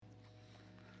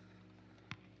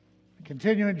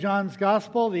Continuing John's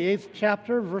Gospel, the 8th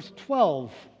chapter, verse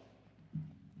 12.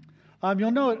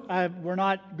 You'll note we're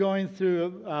not going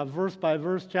through verse by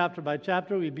verse, chapter by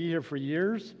chapter. We'd be here for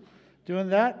years doing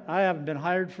that. I haven't been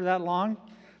hired for that long.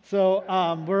 So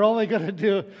we're only going to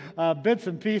do bits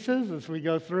and pieces as we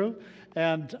go through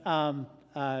and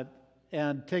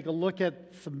take a look at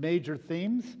some major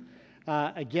themes.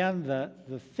 Again,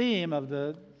 the theme of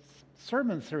the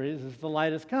sermon series is "The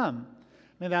Light Has Come."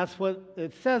 I mean, that's what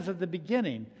it says at the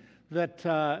beginning,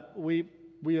 that we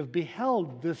have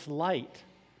beheld this light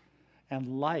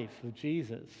and life of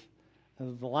Jesus,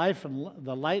 the light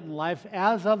and life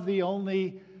as of the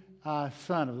only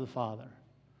Son of the Father.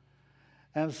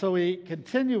 And so we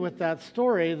continue with that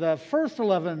story. The first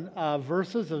 11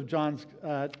 verses of John's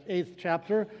 8th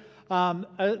chapter,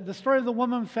 the story of the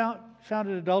woman found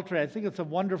in adultery. I think it's a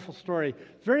wonderful story,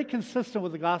 very consistent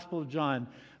with the Gospel of John.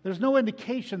 There's no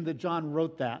indication that John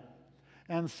wrote that.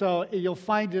 And so you'll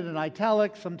find it in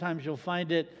italics. Sometimes you'll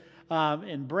find it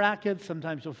in brackets.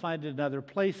 Sometimes you'll find it in other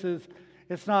places.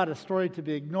 It's not a story to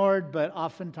be ignored, but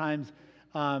oftentimes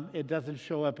it doesn't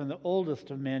show up in the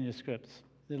oldest of manuscripts.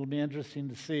 It'll be interesting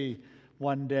to see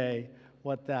one day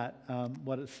what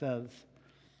it says.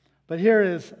 But here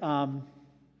is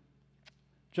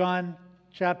John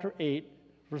chapter 8,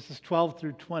 verses 12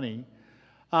 through 20.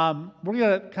 We're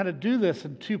going to kind of do this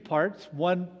in two parts,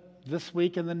 one this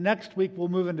week, and the next week we'll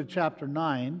move into chapter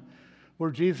 9,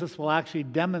 where Jesus will actually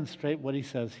demonstrate what he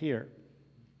says here.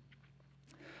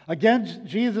 Again,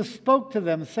 Jesus spoke to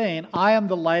them, saying, "I am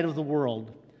the light of the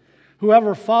world.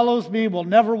 Whoever follows me will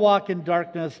never walk in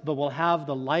darkness, but will have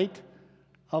the light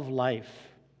of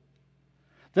life."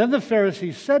 Then the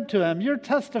Pharisees said to him, "You're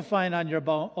testifying on your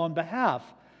own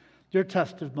behalf. Your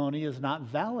testimony is not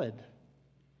valid."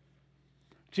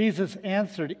 Jesus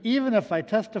answered, "Even if I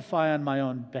testify on my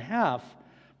own behalf,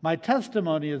 my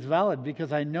testimony is valid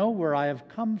because I know where I have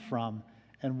come from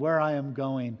and where I am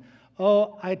going."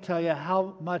 Oh, I tell you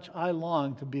how much I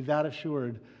long to be that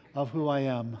assured of who I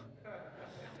am.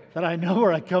 That I know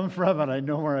where I come from and I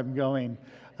know where I'm going.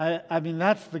 I mean,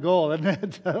 that's the goal, isn't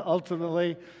it?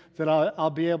 Ultimately, that I'll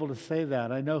be able to say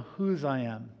that. I know whose I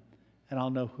am and I'll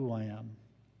know who I am.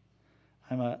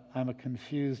 I'm a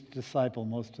confused disciple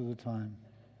most of the time.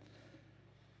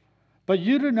 "But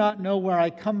you do not know where I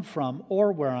come from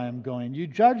or where I am going. You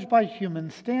judge by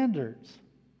human standards.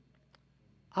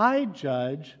 I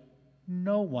judge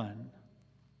no one."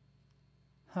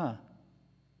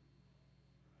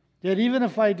 Yet even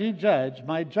if I do judge,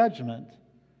 my judgment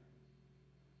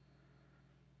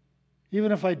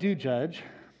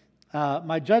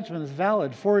is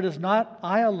valid, for it is not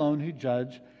I alone who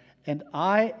judge, but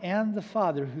I am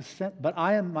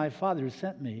my Father who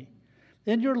sent me.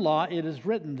 In your law it is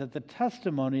written that the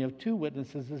testimony of two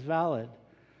witnesses is valid.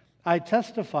 I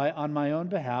testify on my own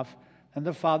behalf, and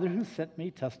the Father who sent me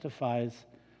testifies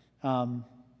on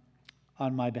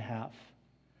my behalf.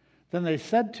 Then they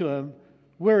said to him,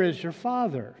 "Where is your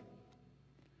Father?"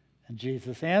 And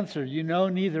Jesus answered, "You know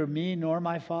neither me nor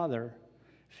my Father.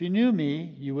 If you knew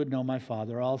me, you would know my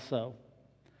Father also."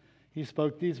 He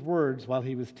spoke these words while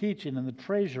he was teaching in the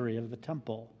treasury of the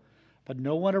temple, but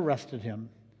no one arrested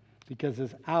him because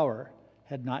his hour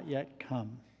had not yet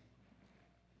come.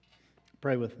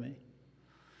 Pray with me.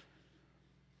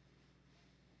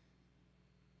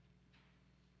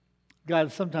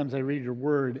 God, sometimes I read your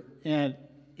word and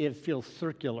it feels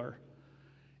circular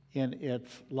in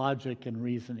its logic and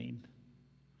reasoning.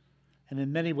 And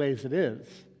in many ways it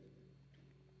is.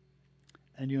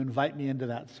 And you invite me into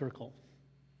that circle.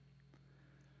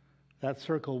 That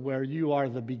circle where you are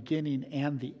the beginning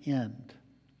and the end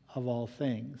of all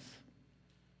things.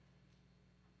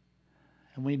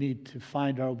 And we need to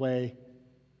find our way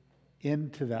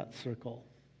into that circle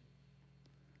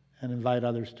and invite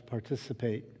others to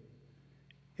participate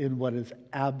in what is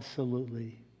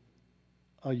absolutely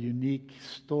a unique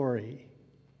story,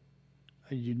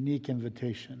 a unique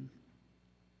invitation,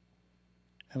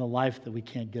 and a life that we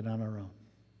can't get on our own.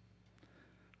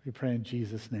 We pray in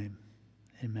Jesus' name.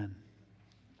 Amen.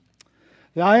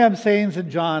 The I am sayings in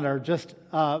John are just,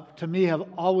 to me, have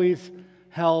always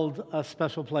held a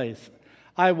special place.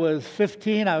 I was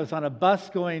 15. I was on a bus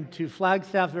going to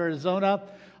Flagstaff, Arizona.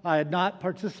 I had not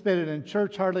participated in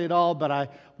church hardly at all, but I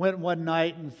went one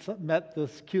night and met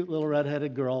this cute little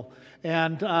redheaded girl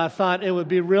and thought it would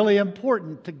be really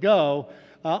important to go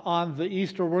on the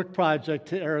Easter Work Project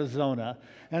to Arizona.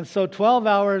 And so 12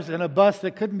 hours in a bus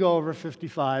that couldn't go over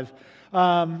 55.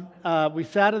 We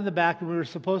sat in the back and we were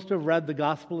supposed to have read the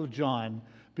Gospel of John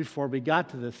before we got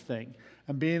to this thing.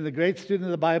 And being the great student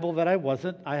of the Bible that I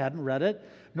wasn't, I hadn't read it,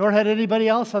 nor had anybody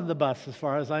else on the bus as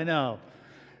far as I know.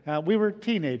 We were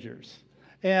teenagers.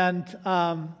 And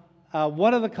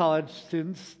one of the college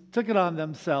students took it on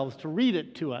themselves to read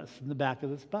it to us in the back of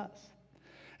this bus.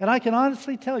 And I can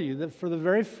honestly tell you that for the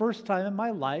very first time in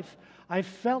my life, I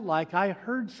felt like I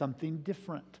heard something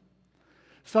different,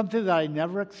 something that I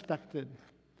never expected.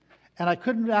 And I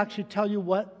couldn't actually tell you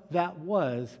what that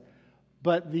was,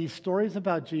 but these stories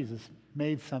about Jesus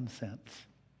made some sense.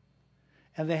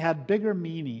 And they had bigger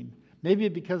meaning, maybe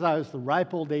because I was the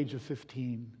ripe old age of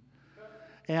 15.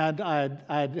 And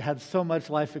I'd had so much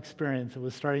life experience, it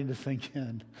was starting to sink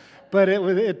in. But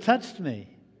it touched me,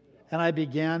 and I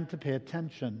began to pay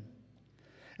attention.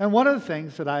 And one of the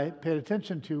things that I paid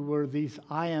attention to were these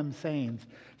I am sayings.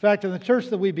 In fact, in the church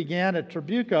that we began at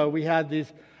Trabuco, we had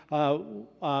these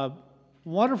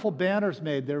wonderful banners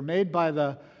made. They were made by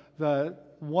the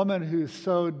woman who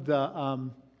sewed the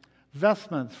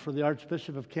vestments for the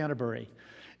Archbishop of Canterbury.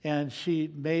 And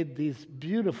she made these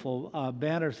beautiful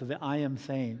banners of the I am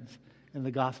sayings in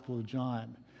the Gospel of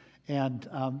John. And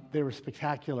they were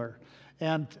spectacular.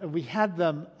 And we had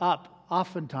them up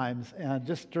oftentimes, and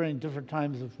just during different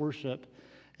times of worship,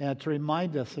 and to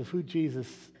remind us of who Jesus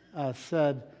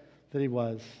said that he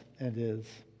was and is.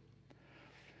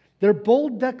 They're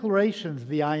bold declarations,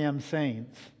 the I am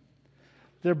sayings.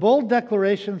 They're bold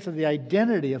declarations of the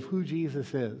identity of who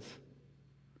Jesus is.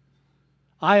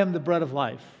 I am the bread of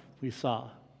life, we saw.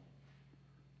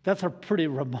 That's a pretty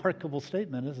remarkable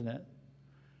statement, isn't it?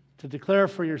 To declare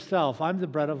for yourself, I'm the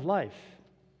bread of life.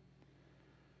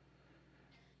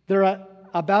 They're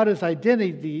about his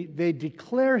identity. They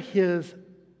declare his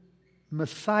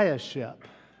messiahship.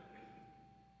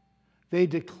 They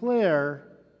declare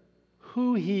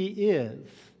who he is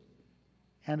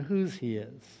and whose he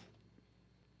is.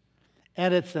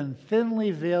 And it's in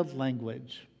thinly veiled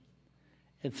language.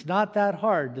 It's not that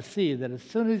hard to see that as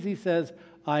soon as he says,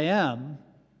 I am,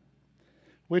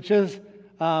 which is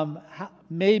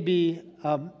maybe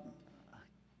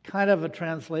kind of a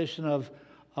translation of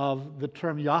the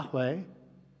term Yahweh.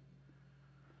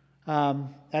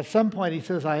 At some point he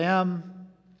says, I am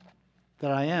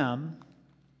that I am.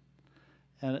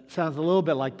 And it sounds a little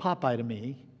bit like Popeye to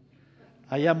me.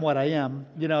 I am what I am.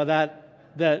 You know,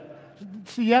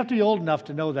 see, you have to be old enough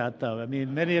to know that, though. I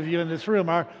mean, many of you in this room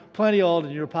are plenty old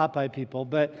and you're Popeye people.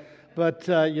 But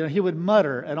you know, he would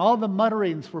mutter, and all the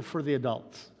mutterings were for the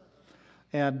adults.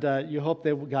 And you hope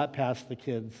they got past the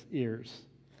kids' ears.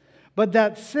 But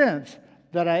that sense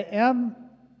that I am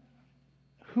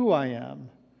who I am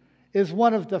is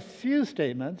one of the few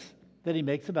statements that he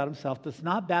makes about himself that's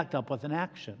not backed up with an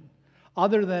action,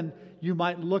 other than you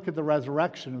might look at the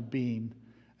resurrection of being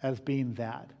as being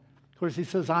that. Of course, he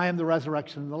says, I am the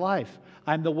resurrection and the life.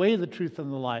 I'm the way, the truth, and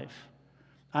the life.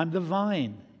 I'm the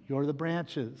vine. You're the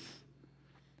branches.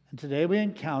 And today we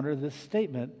encounter this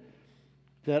statement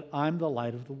that I'm the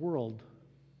light of the world.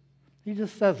 He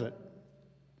just says it.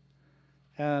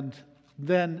 And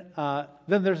then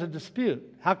there's a dispute.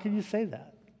 How can you say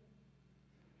that?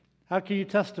 How can you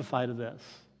testify to this?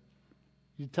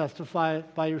 You testify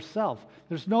by yourself.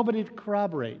 There's nobody to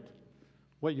corroborate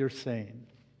what you're saying.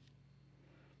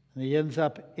 And he ends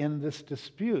up in this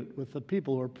dispute with the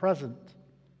people who are present.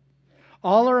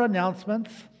 All our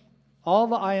announcements, all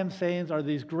the I am sayings are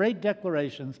these great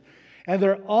declarations, and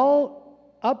they're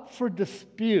all up for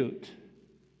dispute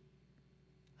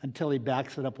until he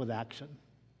backs it up with action.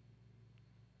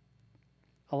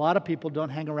 A lot of people don't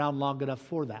hang around long enough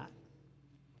for that.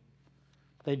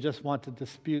 They just want to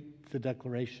dispute the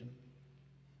declaration.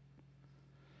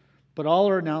 But all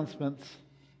our announcements,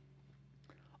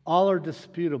 all are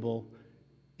disputable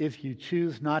if you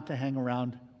choose not to hang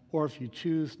around or if you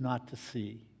choose not to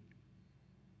see.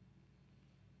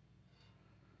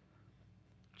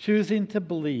 Choosing to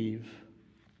believe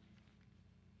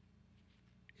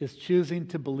is choosing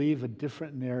to believe a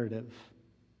different narrative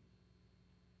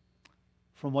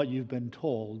from what you've been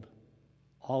told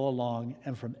all along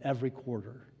and from every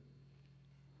quarter.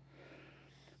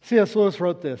 C.S. Lewis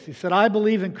wrote this. He said, I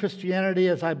believe in Christianity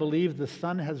as I believe the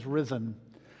sun has risen,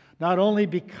 not only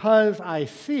because I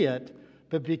see it,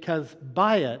 but because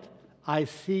by it I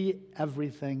see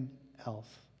everything else.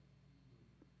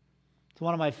 It's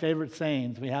one of my favorite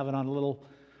sayings. We have it on a little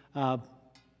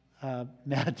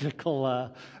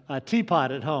magical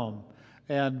teapot at home.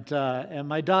 And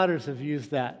my daughters have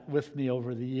used that with me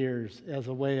over the years as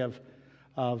a way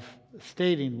of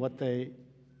stating what they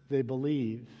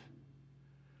believe.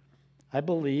 I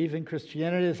believe in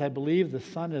Christianity as I believe the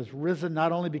sun has risen,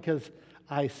 not only because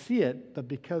I see it, but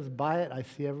because by it I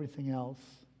see everything else.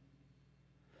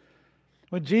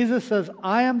 When Jesus says,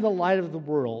 I am the light of the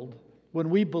world, when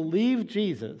we believe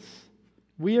Jesus,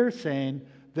 we are saying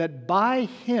that by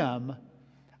him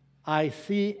I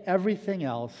see everything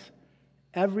else,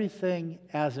 everything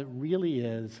as it really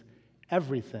is,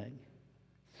 everything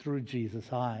through Jesus'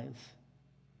 eyes.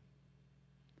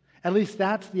 At least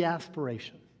that's the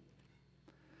aspiration.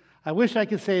 I wish I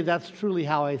could say that's truly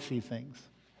how I see things.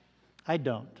 I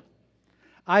don't.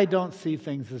 I don't see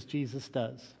things as Jesus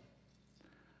does.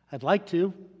 I'd like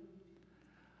to,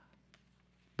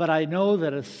 but I know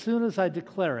that as soon as I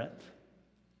declare it,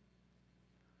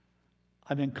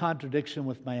 I'm in contradiction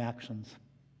with my actions.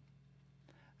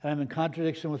 And I'm in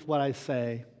contradiction with what I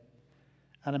say.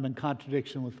 And I'm in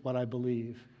contradiction with what I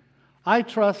believe. I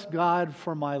trust God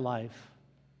for my life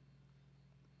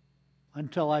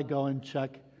until I go and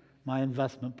check my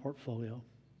investment portfolio.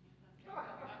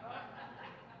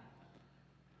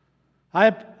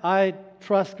 I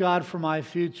trust God for my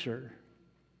future,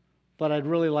 but I'd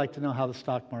really like to know how the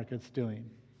stock market's doing.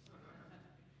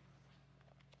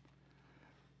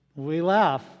 We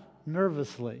laugh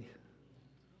nervously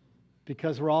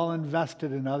because we're all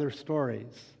invested in other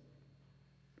stories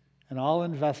and all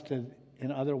invested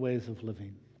in other ways of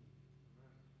living.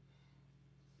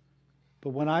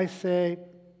 But when I say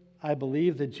I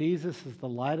believe that Jesus is the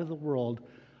light of the world,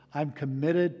 I'm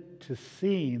committed to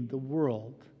seeing the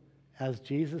world as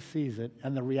Jesus sees it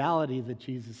and the reality that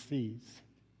Jesus sees.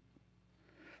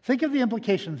 Think of the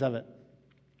implications of it.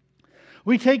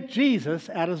 We take Jesus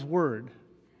at his word.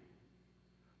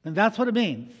 And that's what it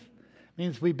means. It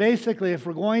means we basically, if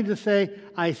we're going to say,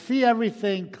 I see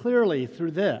everything clearly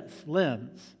through this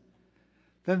lens,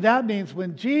 then that means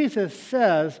when Jesus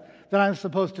says that I'm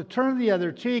supposed to turn the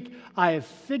other cheek, I have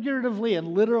figuratively and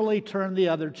literally turned the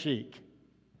other cheek.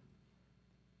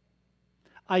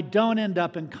 I don't end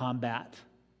up in combat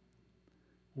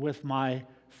with my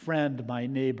friend, my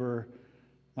neighbor,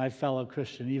 my fellow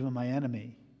Christian, even my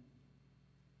enemy.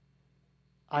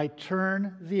 I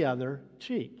turn the other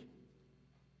cheek.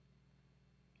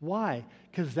 Why?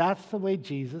 Because that's the way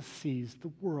Jesus sees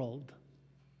the world.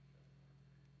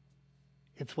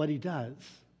 It's what he does.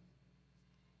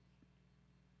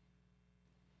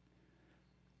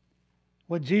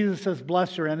 When Jesus says,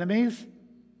 bless your enemies,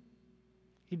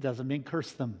 he doesn't mean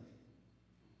curse them.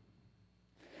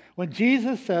 When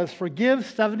Jesus says, forgive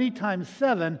 70 times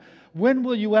 7, when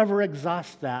will you ever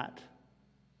exhaust that?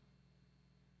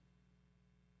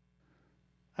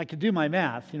 I could do my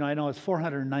math. I know it's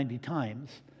 490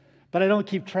 times. But I don't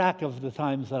keep track of the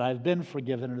times that I've been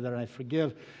forgiven or that I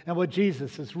forgive. And what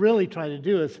Jesus is really trying to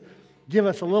do is give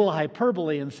us a little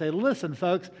hyperbole and say, listen,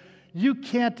 folks, you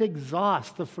can't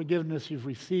exhaust the forgiveness you've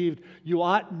received. You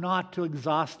ought not to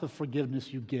exhaust the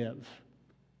forgiveness you give.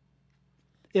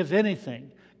 If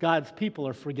anything, God's people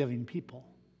are forgiving people.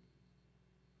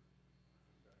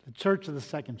 The church of the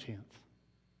second chance.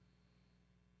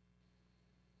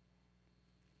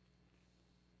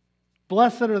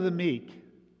 Blessed are the meek,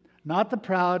 not the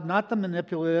proud, not the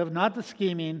manipulative, not the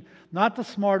scheming, not the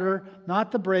smarter,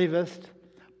 not the bravest.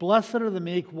 Blessed are the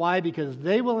meek. Why? Because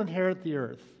they will inherit the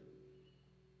earth.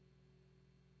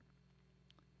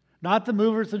 Not the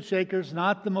movers and shakers,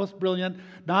 not the most brilliant,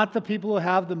 not the people who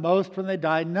have the most when they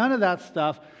die. None of that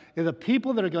stuff. Is the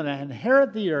people that are going to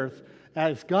inherit the earth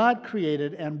as God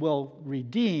created and will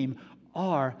redeem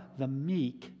are the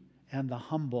meek and the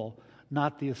humble,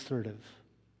 not the assertive.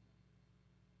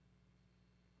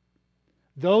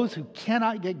 Those who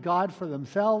cannot get God for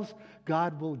themselves,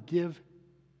 God will give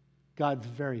God's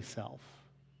very self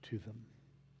to them.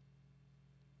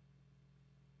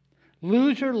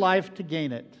 Lose your life to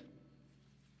gain it.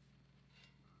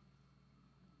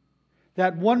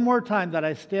 That one more time that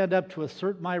I stand up to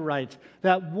assert my rights,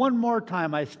 that one more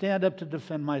time I stand up to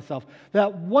defend myself,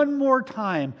 that one more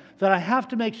time that I have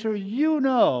to make sure you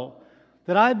know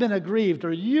that I've been aggrieved,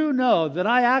 or you know that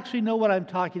I actually know what I'm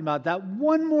talking about, that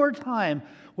one more time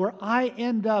where I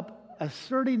end up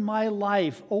asserting my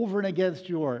life over and against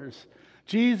yours.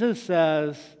 Jesus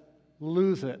says,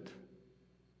 lose it.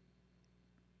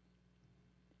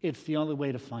 It's the only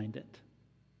way to find it.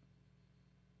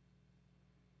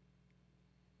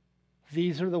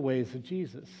 These are the ways of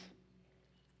Jesus.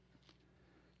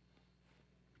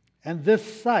 And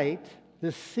this sight,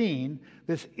 this scene,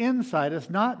 this insight is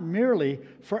not merely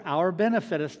for our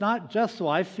benefit. It's not just so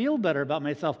I feel better about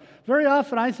myself. Very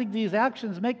often I think these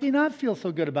actions make me not feel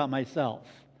so good about myself.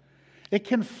 It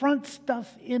confronts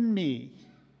stuff in me.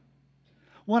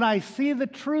 When I see the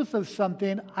truth of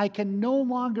something, I can no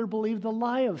longer believe the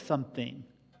lie of something.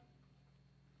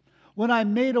 When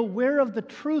I'm made aware of the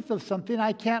truth of something,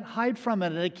 I can't hide from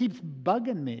it, and it keeps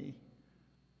bugging me.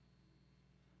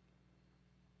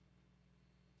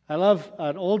 I love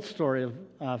an old story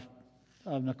of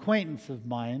an acquaintance of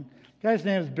mine. The guy's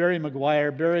name is Barry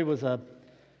McGuire. Barry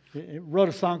he wrote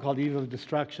a song called Eve of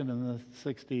Destruction in the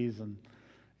 60s,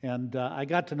 and I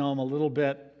got to know him a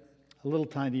little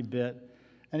tiny bit.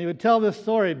 And he would tell this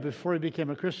story before he became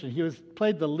a Christian. He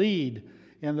played the lead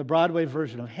in the Broadway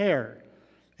version of Hair.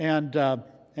 And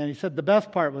he said the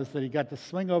best part was that he got to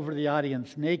swing over the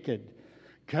audience naked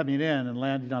coming in and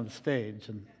landing on the stage.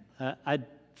 And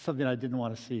something I didn't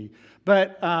want to see.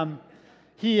 But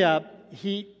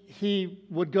he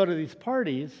would go to these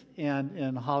parties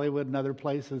in Hollywood and other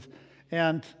places.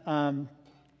 And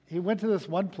he went to this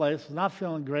one place, was not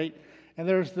feeling great. And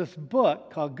there's this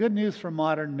book called Good News for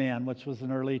Modern Man, which was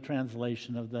an early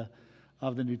translation of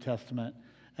the New Testament.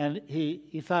 And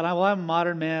he thought, well, I'm a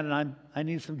modern man, and I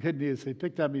need some good news. So he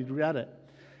picked it up and he'd read it.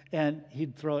 And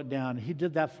he'd throw it down. He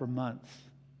did that for months.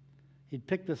 He'd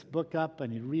pick this book up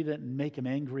and he'd read it and make him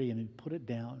angry, and he'd put it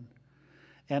down.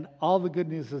 And all the good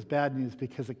news was bad news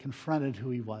because it confronted who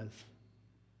he was.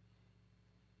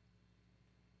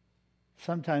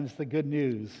 Sometimes the good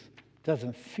news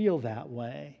doesn't feel that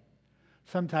way.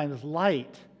 Sometimes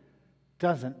light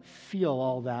doesn't feel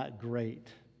all that great.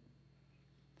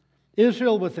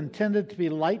 Israel was intended to be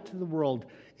light to the world.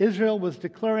 Israel was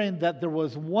declaring that there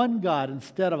was one God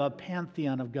instead of a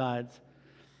pantheon of gods.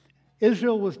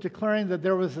 Israel was declaring that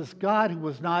there was this God who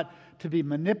was not to be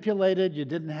manipulated. You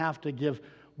didn't have to give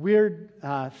weird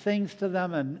things to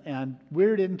them and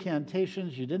weird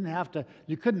incantations.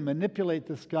 You couldn't manipulate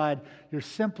this God. You're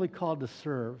simply called to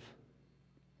serve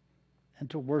and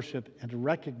to worship and to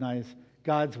recognize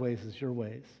God's ways as your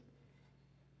ways.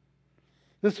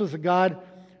 This was a God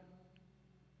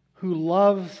who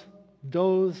loves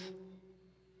those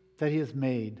that he has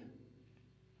made.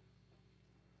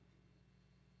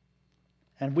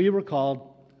 And we were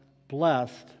called,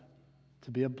 blessed, to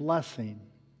be a blessing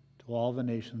to all the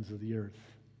nations of the earth.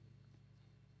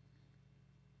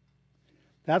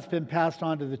 That's been passed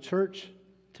on to the church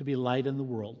to be light in the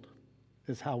world,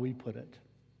 is how we put it.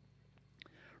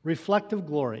 Reflective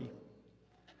glory.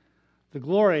 The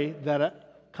glory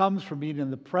that comes from being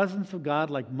in the presence of God,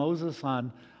 like Moses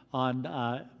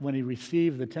when he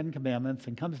received the Ten Commandments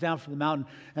and comes down from the mountain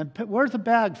and wears a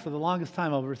bag for the longest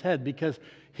time over his head because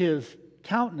his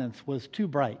countenance was too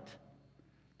bright,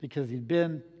 because he'd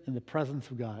been in the presence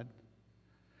of God.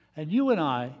 And you and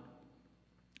I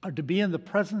are to be in the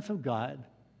presence of God,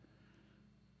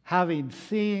 having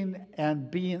seen and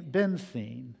been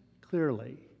seen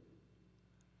clearly,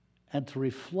 and to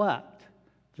reflect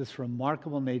this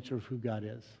remarkable nature of who God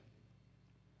is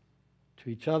to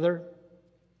each other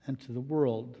and to the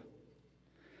world.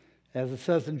 As it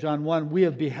says in John 1, we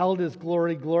have beheld his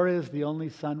glory. Glory is the only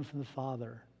Son from the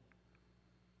Father.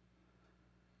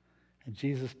 And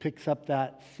Jesus picks up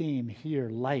that theme here,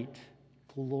 light,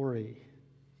 glory.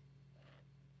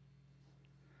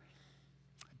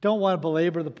 I don't want to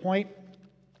belabor the point.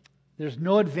 There's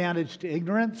no advantage to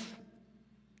ignorance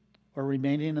or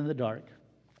remaining in the dark.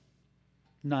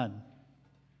 None.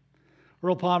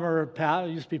 Earl Palmer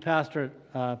used to be pastor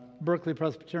at Berkeley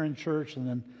Presbyterian Church and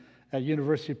then at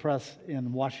University Press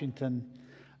in Washington.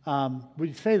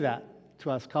 We'd say that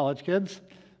to us college kids.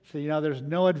 So, there's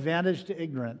no advantage to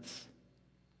ignorance.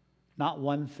 Not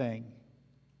one thing.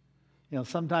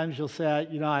 Sometimes you'll say,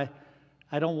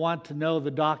 I don't want to know the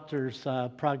doctor's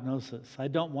prognosis. I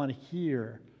don't want to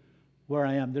hear where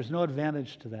I am. There's no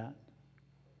advantage to that.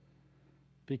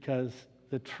 Because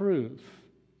the truth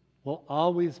will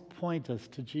always point us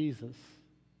to Jesus.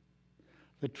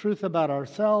 The truth about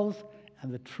ourselves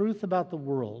and the truth about the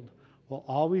world will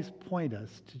always point us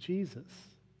to Jesus.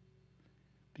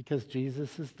 Because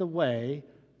Jesus is the way,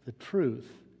 the truth,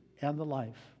 and the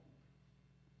life.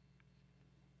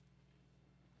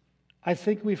 I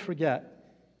think we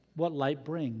forget what light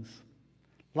brings.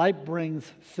 Light brings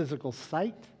physical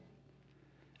sight.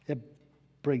 It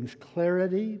brings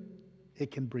clarity.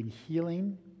 It can bring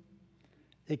healing.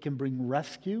 It can bring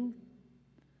rescue,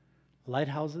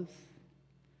 lighthouses.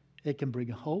 It can bring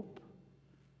hope.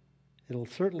 It'll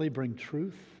certainly bring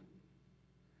truth.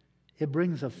 It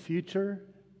brings a future.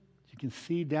 You can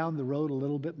see down the road a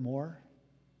little bit more.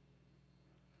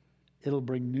 It'll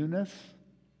bring newness,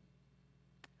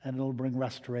 and it'll bring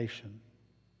restoration.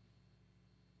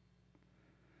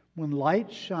 When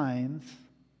light shines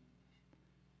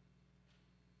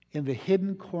in the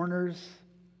hidden corners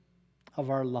of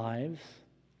our lives,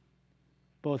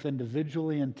 both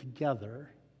individually and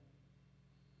together,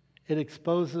 it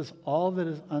exposes all that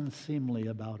is unseemly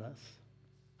about us,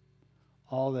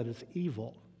 all that is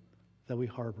evil that we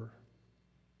harbor.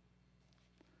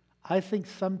 I think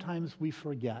sometimes we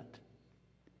forget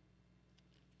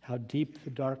how deep the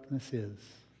darkness is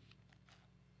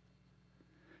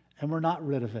And we're not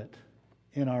rid of it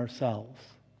in ourselves.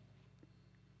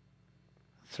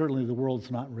 Certainly the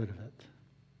world's not rid of it.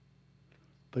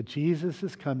 But Jesus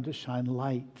has come to shine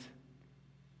light.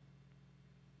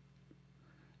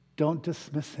 Don't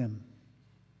dismiss him.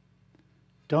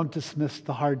 Don't dismiss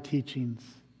the hard teachings.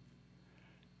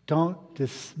 Don't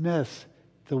dismiss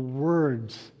the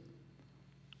words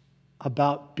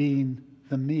about being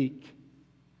the meek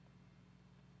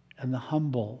and the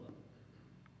humble.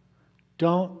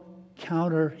 Don't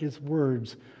counter his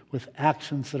words with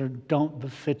actions that don't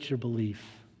befit your belief.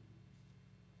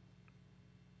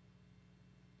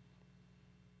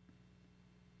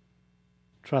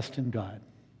 Trust in God.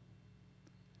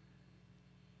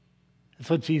 That's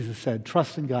what Jesus said.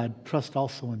 Trust in God. Trust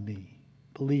also in me.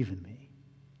 Believe in me.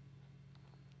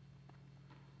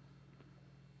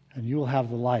 And you will have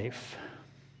the life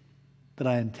that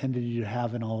I intended you to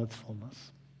have in all its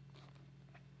fullness.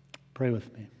 Pray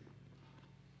with me.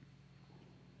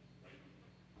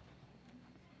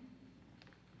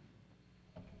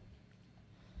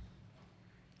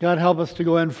 God, help us to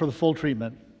go in for the full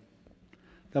treatment,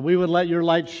 that we would let your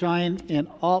light shine in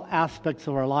all aspects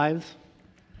of our lives,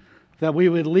 that we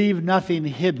would leave nothing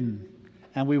hidden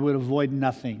and we would avoid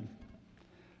nothing,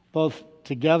 both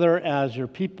together as your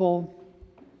people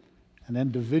and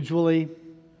individually,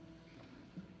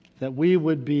 that we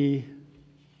would be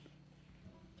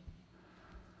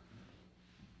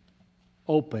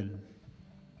open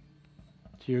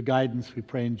to your guidance, we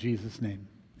pray in Jesus' name.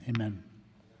 Amen.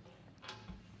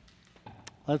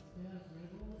 Let's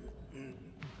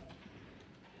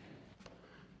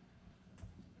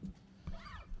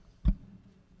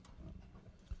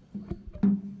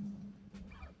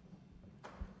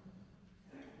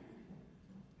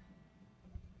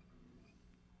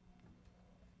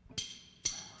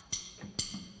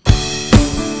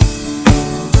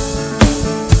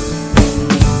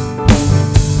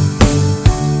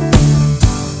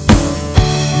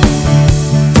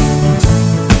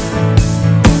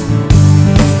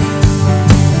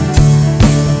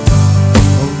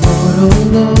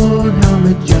Lord, how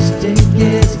majestic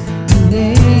is your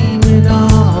name in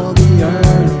all the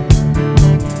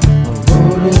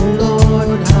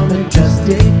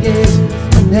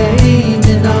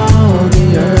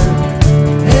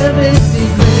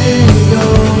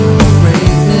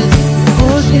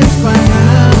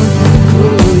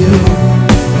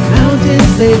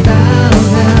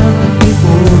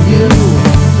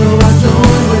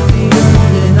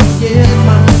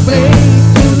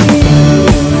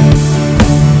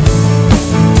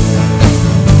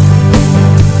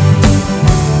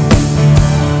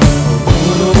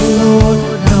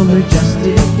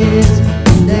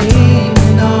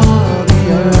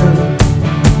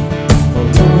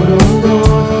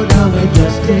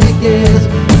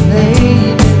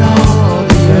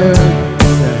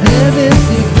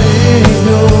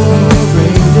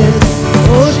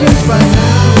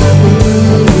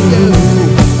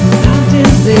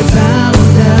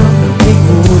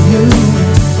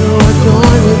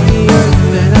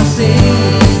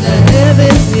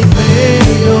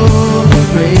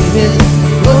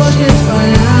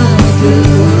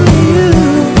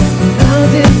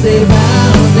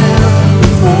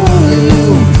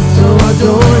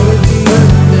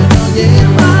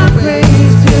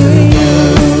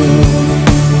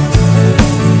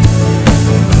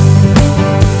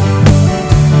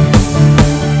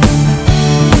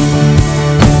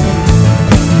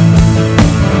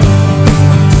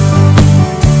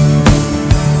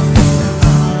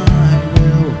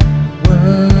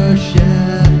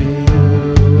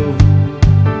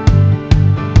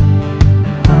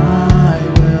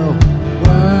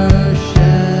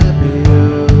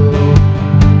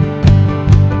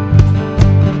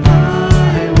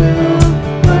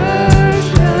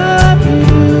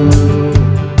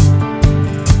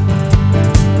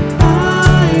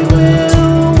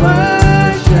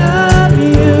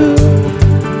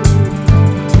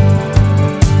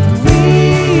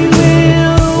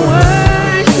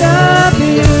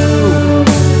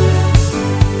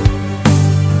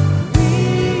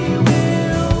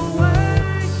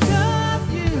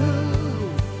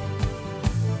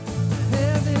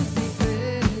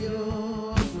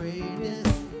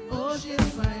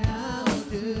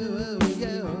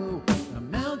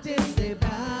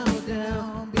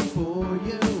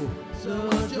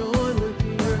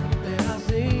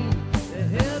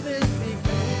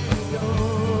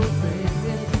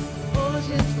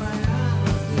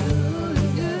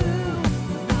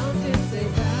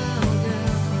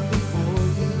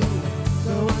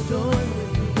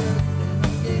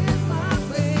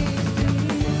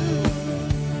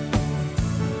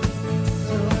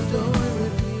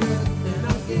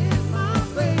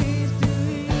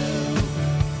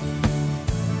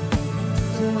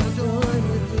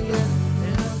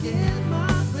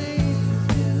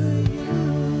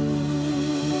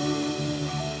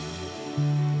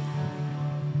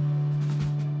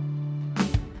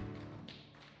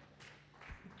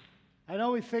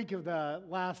always think of the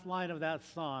last line of that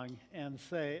song and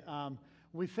say,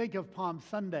 we think of Palm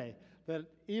Sunday, that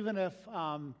even if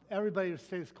everybody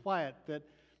stays quiet,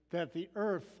 that the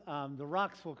earth, the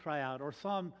rocks will cry out, or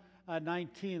Psalm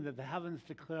 19, that the heavens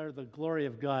declare the glory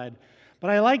of God. But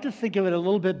I like to think of it a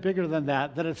little bit bigger than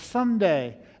that, that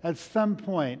someday, at some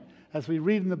point, as we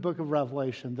read in the book of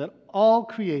Revelation, that all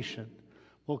creation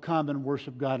will come and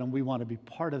worship God, and we want to be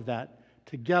part of that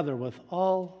together with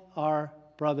all our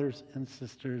brothers and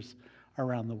sisters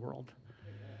around the world.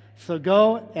 So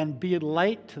go and be a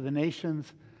light to the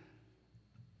nations.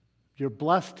 You're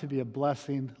blessed to be a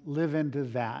blessing. Live into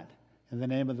that. In the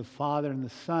name of the Father, and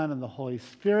the Son, and the Holy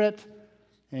Spirit.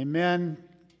 Amen.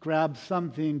 Grab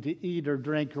something to eat or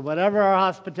drink or whatever our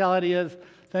hospitality is.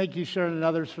 Thank you, Sharon, and others for